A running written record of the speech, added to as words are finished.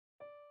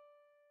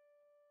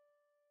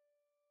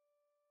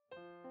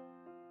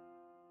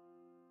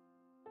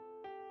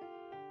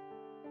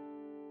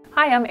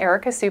Hi, I'm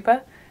Erica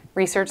Supa,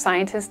 research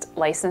scientist,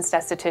 licensed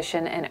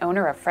esthetician, and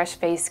owner of Fresh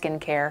Face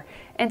Skincare.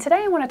 And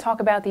today I want to talk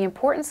about the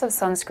importance of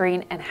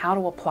sunscreen and how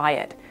to apply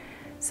it.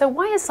 So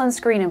why is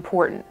sunscreen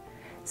important?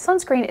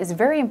 Sunscreen is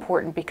very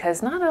important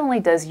because not only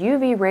does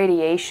UV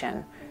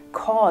radiation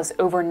cause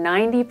over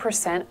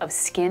 90% of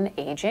skin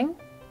aging,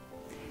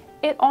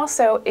 it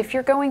also, if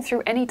you're going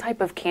through any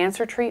type of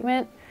cancer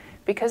treatment,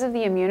 because of the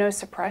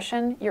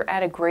immunosuppression, you're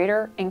at a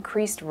greater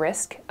increased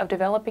risk of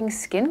developing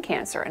skin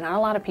cancer, and not a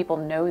lot of people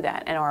know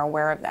that and are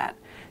aware of that.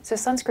 So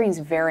sunscreen is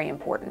very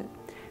important.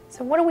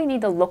 So what do we need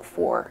to look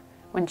for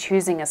when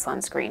choosing a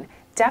sunscreen?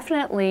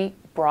 Definitely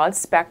broad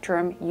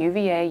spectrum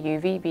UVA,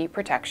 UVB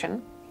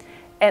protection,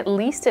 at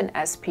least an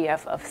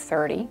SPF of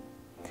 30,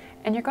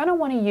 and you're going to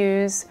want to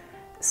use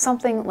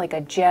something like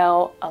a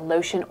gel, a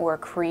lotion, or a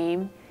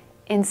cream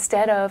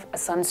instead of a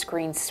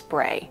sunscreen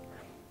spray.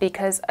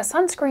 Because a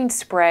sunscreen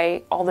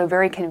spray, although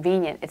very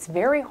convenient, it's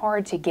very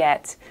hard to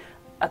get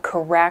a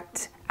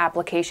correct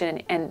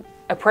application and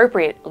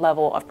appropriate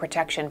level of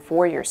protection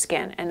for your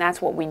skin, and that's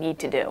what we need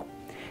to do.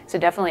 So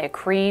definitely a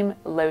cream,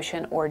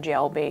 lotion, or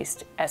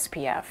gel-based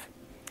SPF.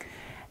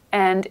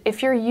 And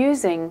if you're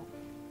using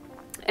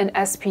an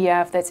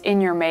SPF that's in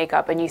your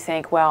makeup and you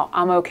think, well,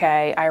 I'm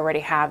okay, I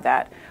already have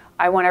that,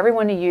 I want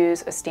everyone to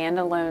use a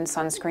standalone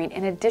sunscreen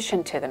in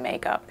addition to the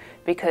makeup,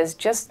 because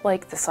just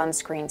like the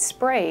sunscreen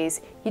sprays,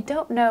 you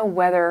don't know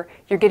whether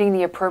you're getting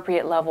the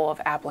appropriate level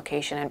of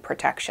application and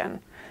protection.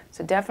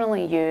 So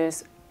definitely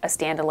use a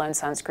standalone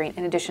sunscreen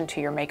in addition to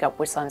your makeup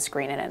with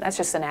sunscreen in it. That's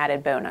just an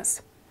added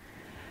bonus.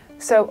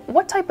 So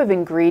what type of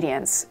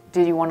ingredients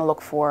do you want to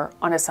look for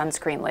on a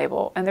sunscreen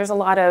label? And there's a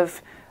lot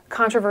of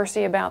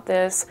controversy about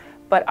this,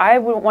 but I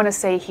would want to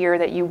say here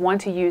that you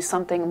want to use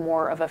something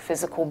more of a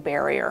physical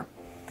barrier.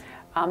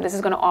 This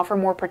is going to offer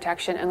more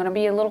protection and going to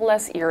be a little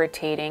less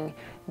irritating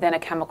than a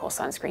chemical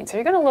sunscreen. So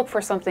you're going to look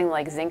for something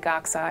like zinc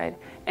oxide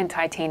and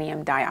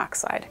titanium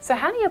dioxide. So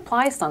how do you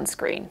apply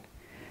sunscreen?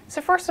 So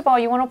first of all,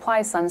 you want to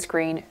apply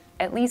sunscreen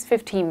at least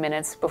 15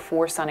 minutes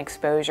before sun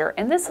exposure,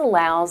 and this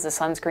allows the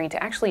sunscreen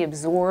to actually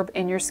absorb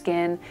in your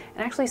skin and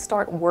actually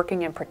start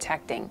working and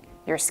protecting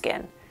your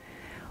skin.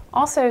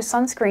 Also,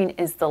 sunscreen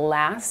is the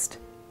last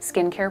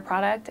skincare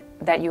product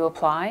that you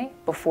apply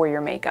before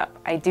your makeup.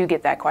 I do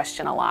get that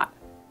question a lot.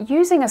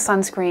 Using a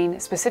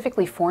sunscreen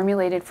specifically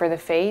formulated for the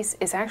face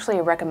is actually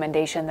a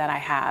recommendation that I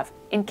have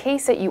in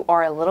case that you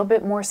are a little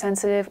bit more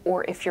sensitive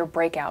or if you're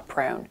breakout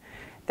prone.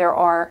 There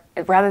are,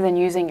 rather than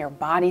using your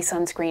body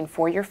sunscreen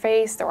for your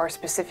face, there are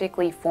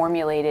specifically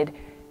formulated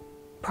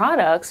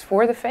products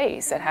for the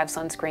face that have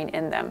sunscreen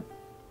in them.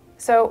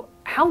 So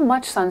how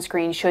much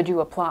sunscreen should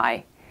you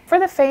apply? For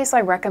the face,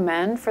 I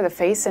recommend for the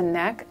face and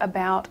neck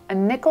about a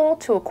nickel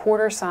to a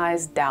quarter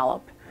size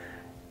dollop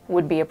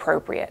would be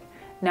appropriate.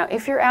 Now,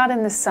 if you're out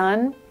in the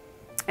sun,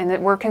 and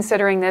that we're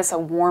considering this a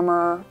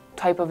warmer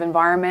type of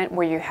environment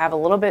where you have a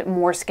little bit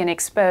more skin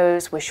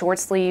exposed with short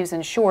sleeves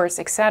and shorts,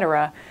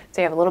 etc., so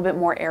you have a little bit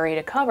more area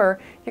to cover,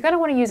 you're going to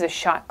want to use a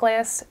shot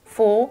glass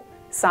full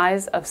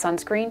size of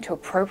sunscreen to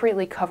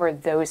appropriately cover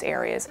those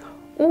areas,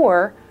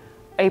 or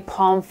a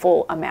palm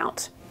full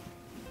amount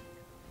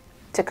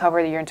to cover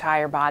your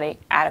entire body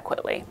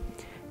adequately.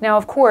 Now,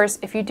 of course,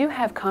 if you do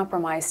have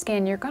compromised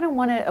skin, you're going to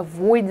want to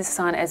avoid the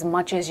sun as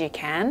much as you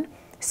can.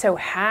 So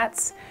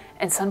hats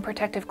and sun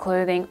protective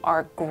clothing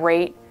are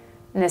great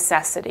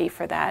necessity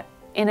for that,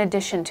 in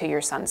addition to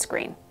your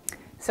sunscreen.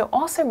 So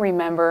also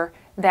remember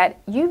that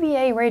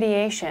UVA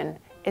radiation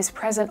is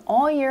present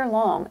all year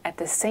long at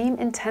the same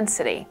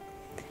intensity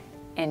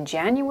in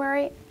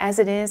January as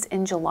it is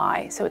in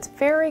July. So it's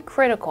very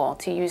critical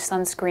to use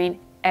sunscreen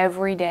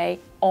every day,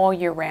 all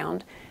year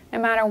round, no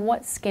matter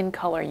what skin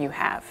color you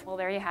have. Well,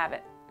 there you have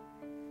it.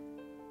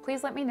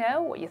 Please let me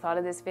know what you thought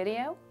of this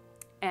video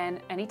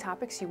and any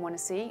topics you want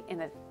to see in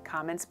the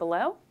comments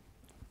below.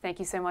 Thank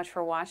you so much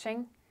for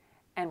watching,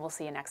 and we'll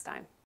see you next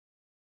time.